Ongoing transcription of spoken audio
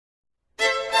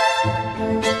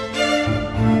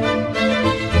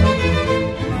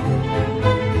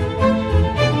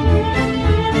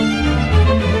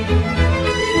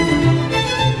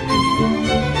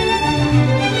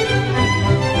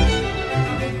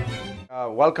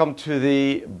Welcome to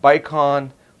the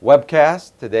Bicon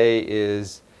webcast. Today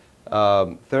is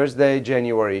Thursday,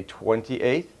 January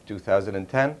 28th,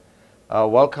 2010.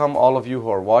 Welcome all of you who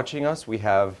are watching us. We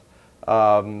have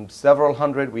several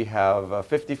hundred. We have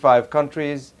 55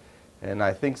 countries and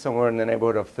I think somewhere in the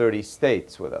neighborhood of 30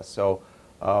 states with us. So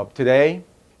today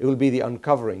it will be the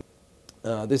uncovering.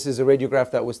 This is a radiograph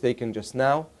that was taken just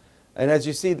now. And as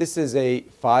you see, this is a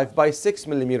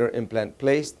 5x6mm implant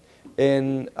placed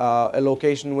in a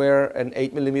location where an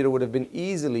 8mm would have been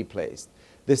easily placed.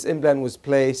 This implant was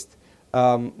placed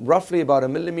roughly about a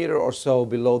millimeter or so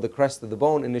below the crest of the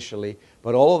bone initially,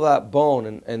 but all of that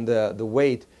bone and the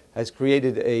weight has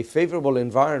created a favorable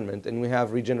environment, and we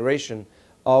have regeneration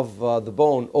of the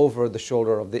bone over the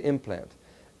shoulder of the implant.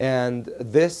 And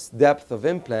this depth of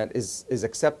implant is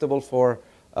acceptable for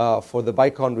the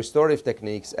Bicon restorative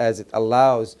techniques, as it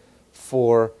allows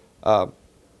for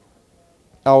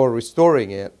our restoring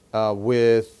it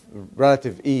with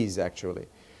relative ease, actually.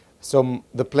 So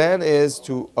the plan is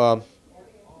to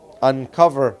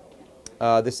uncover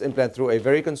this implant through a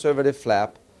very conservative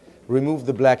flap, remove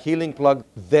the black healing plug,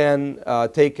 then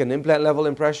take an implant level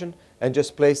impression and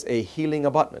just place a healing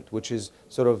abutment, which is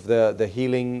sort of the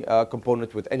healing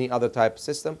component with any other type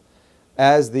system.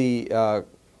 As the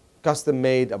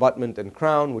custom-made abutment and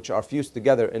crown, which are fused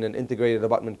together in an integrated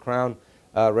abutment crown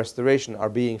restoration, are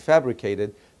being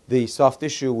fabricated, the soft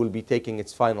tissue will be taking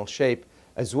its final shape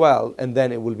as well, and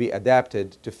then it will be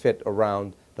adapted to fit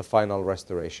around the final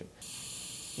restoration.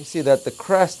 You see that the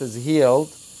crest is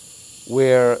healed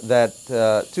where that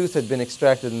tooth had been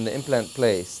extracted and the implant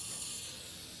placed.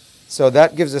 So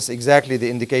that gives us exactly the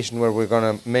indication where we're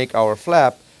going to make our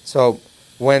flap. So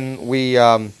when we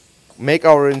make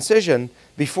our incision,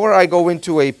 before I go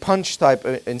into a punch type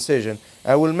incision,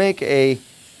 I will make a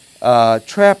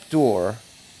trapdoor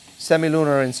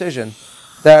semilunar incision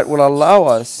that will allow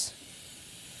us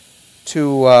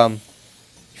to,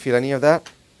 feel any of that?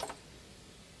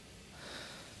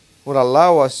 Will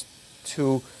allow us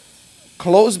to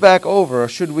close back over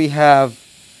should we have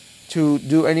to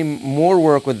do any more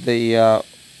work with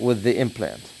the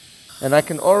implant. And I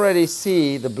can already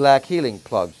see the black healing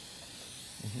plug.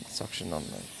 Suction on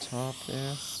the top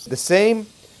there. The same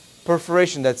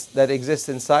perforation that exists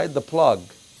inside the plug,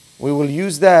 we will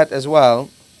use that as well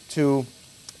to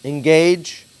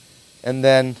engage and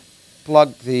then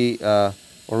plug the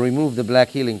or remove the black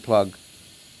healing plug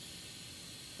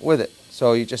with it.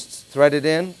 So you just thread it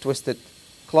in, twist it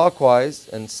clockwise,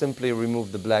 and simply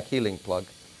remove the black healing plug.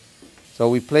 So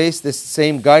we place this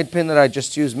same guide pin that I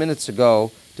just used minutes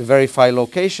ago to verify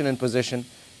location and position.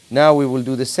 Now we will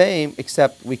do the same,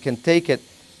 except we can take it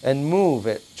and move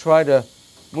it, try to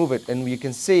move it, and you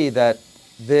can see that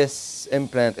this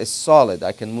implant is solid.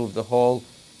 I can move the whole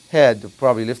head,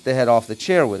 probably lift the head off the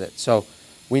chair with it. So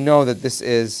we know that this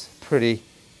is pretty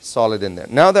solid in there.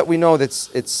 Now that we know that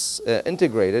it's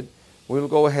integrated, we'll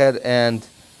go ahead and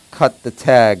cut the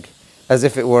tag as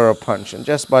if it were a punch, and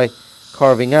just by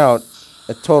carving out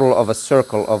a total of a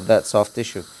circle of that soft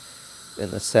tissue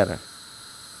in the center.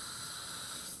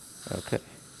 Okay,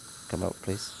 come out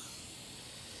please.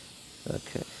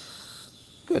 Okay,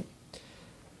 good.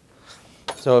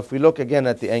 So if we look again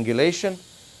at the angulation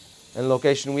and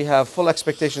location, we have full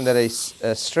expectation that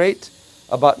a straight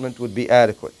abutment would be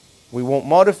adequate. We won't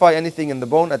modify anything in the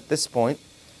bone at this point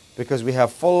because we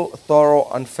have full, thorough,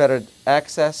 unfettered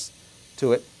access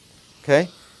to it. Okay,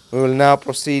 we will now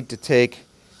proceed to take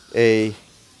a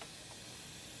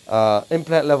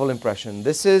implant level impression.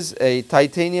 This is a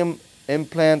titanium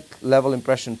implant level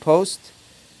impression post.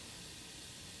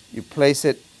 You place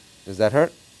it. Does that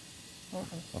hurt?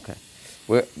 Okay.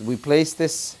 We place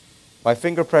this by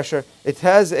finger pressure. It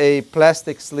has a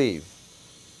plastic sleeve.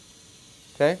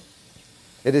 Okay?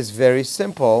 It is very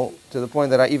simple to the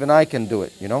point that even I can do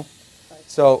it, you know?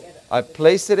 So I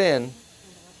place it in,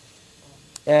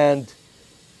 and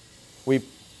we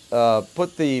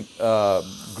put the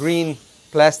green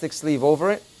plastic sleeve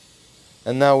over it,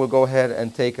 and now we'll go ahead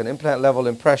and take an implant level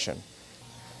impression.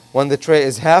 When the tray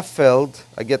is half filled,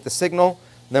 I get the signal,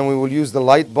 then we will use the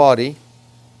light body,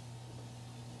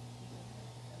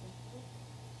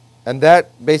 and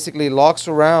that basically locks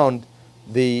around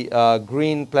the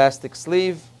green plastic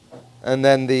sleeve, and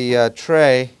then the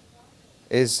tray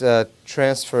is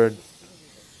transferred.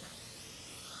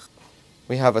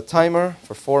 We have a timer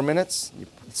for 4 minutes.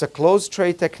 It's a closed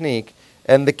tray technique,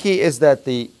 and the key is that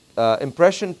the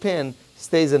impression pin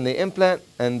stays in the implant,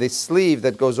 and the sleeve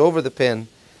that goes over the pin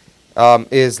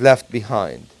is left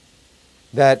behind.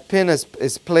 That pin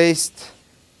is placed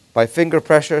by finger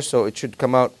pressure, so it should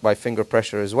come out by finger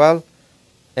pressure as well.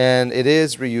 And it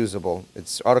is reusable.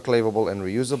 It's autoclavable and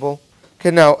reusable.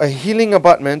 Okay, now a healing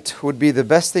abutment would be the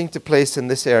best thing to place in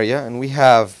this area. And we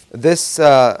have this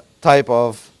type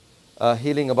of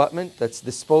healing abutment that's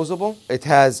disposable. It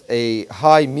has a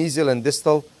high mesial and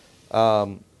distal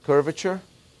curvature.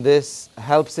 This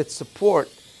helps it support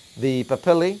the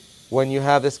papillae. When you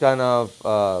have this kind of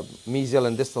mesial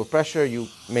and distal pressure, you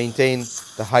maintain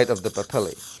the height of the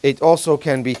papillae. It also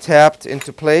can be tapped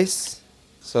into place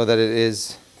so that it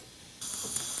is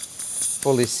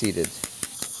fully seated.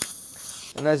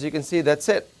 And as you can see, that's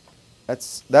it.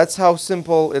 That's how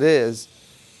simple it is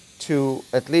to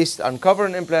at least uncover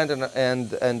an implant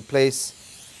and place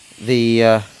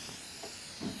the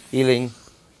healing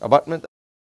abutment.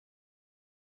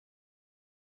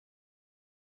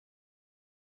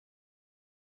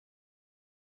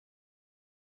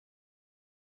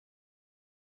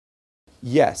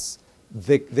 Yes.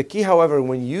 The key, however,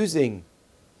 when using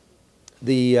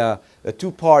the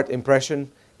two-part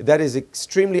impression, that is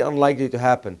extremely unlikely to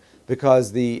happen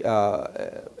because the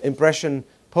impression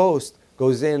post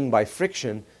goes in by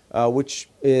friction, which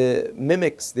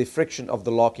mimics the friction of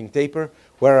the locking taper,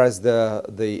 whereas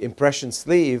the impression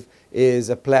sleeve is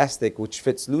a plastic which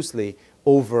fits loosely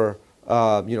over,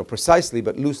 precisely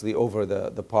but loosely over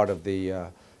the part of the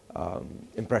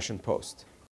impression post.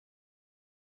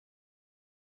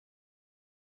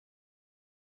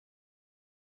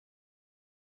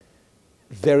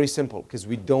 Very simple, because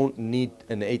we don't need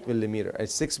an 8mm. A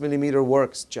 6mm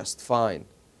works just fine.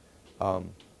 I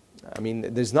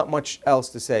mean, there's not much else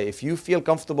to say. If you feel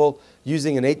comfortable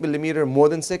using an 8mm more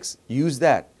than 6, use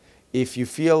that. If you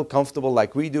feel comfortable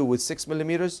like we do with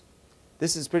 6mm,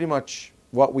 this is pretty much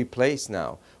what we place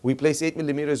now. We place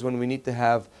 8mm when we need to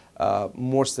have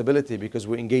more stability because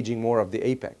we're engaging more of the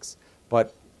apex.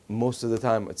 But most of the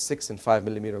time, it's 6 and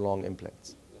 5mm long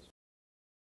implants.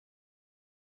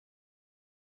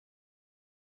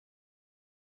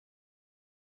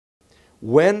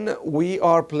 When we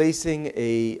are placing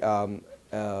a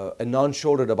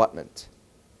non-shouldered abutment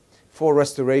for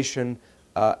restoration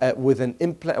with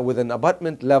an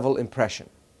abutment level impression,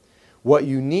 what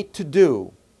you need to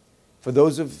do, for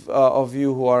those of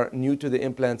you who are new to the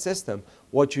implant system,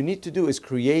 what you need to do is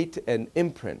create an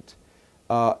imprint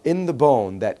in the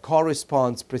bone that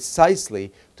corresponds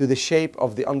precisely to the shape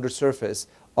of the undersurface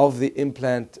of the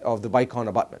implant of the Bicon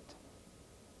abutment.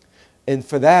 And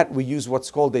for that, we use what's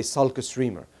called a sulcus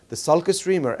reamer. The sulcus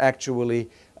reamer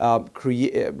actually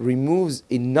removes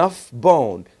enough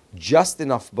bone, just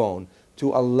enough bone, to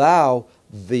allow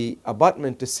the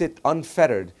abutment to sit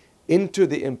unfettered into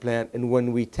the implant. And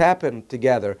when we tap them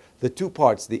together, the two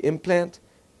parts, the implant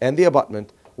and the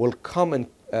abutment, will come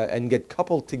and get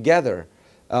coupled together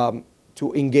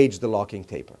to engage the locking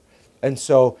taper. And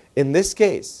so in this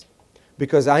case,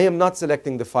 because I am not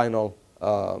selecting the final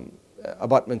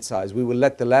abutment size, we will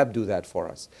let the lab do that for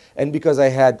us. And because I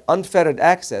had unfettered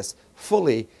access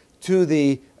fully to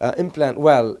the implant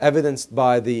well, evidenced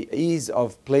by the ease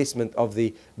of placement of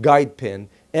the guide pin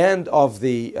and of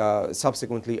the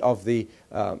subsequently of the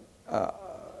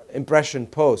impression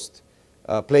post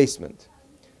placement,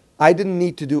 I didn't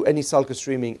need to do any sulcus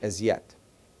streaming as yet.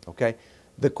 Okay,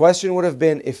 the question would have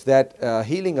been if that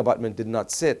healing abutment did not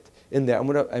sit in there.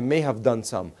 I may have done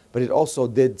some, but it also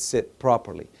did sit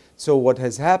properly. So what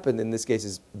has happened in this case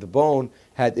is the bone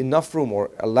had enough room,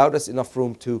 or allowed us enough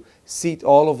room, to seat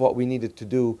all of what we needed to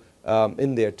do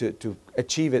in there to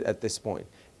achieve it at this point.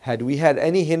 Had we had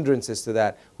any hindrances to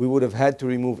that, we would have had to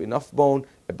remove enough bone,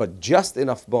 but just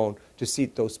enough bone to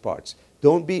seat those parts.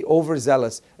 Don't be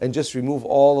overzealous and just remove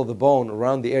all of the bone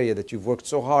around the area that you've worked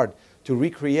so hard to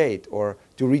recreate or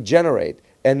to regenerate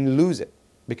and lose it,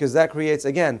 because that creates,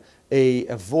 again, a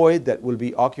void that will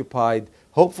be occupied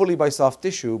hopefully by soft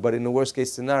tissue, but in the worst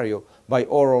case scenario, by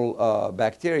oral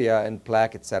bacteria and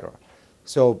plaque, etc.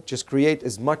 So just create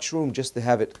as much room just to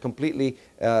have it completely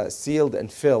sealed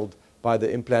and filled by the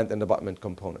implant and abutment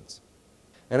components.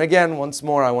 And again, once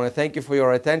more, I want to thank you for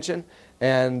your attention,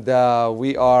 and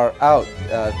we are out.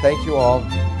 Thank you all.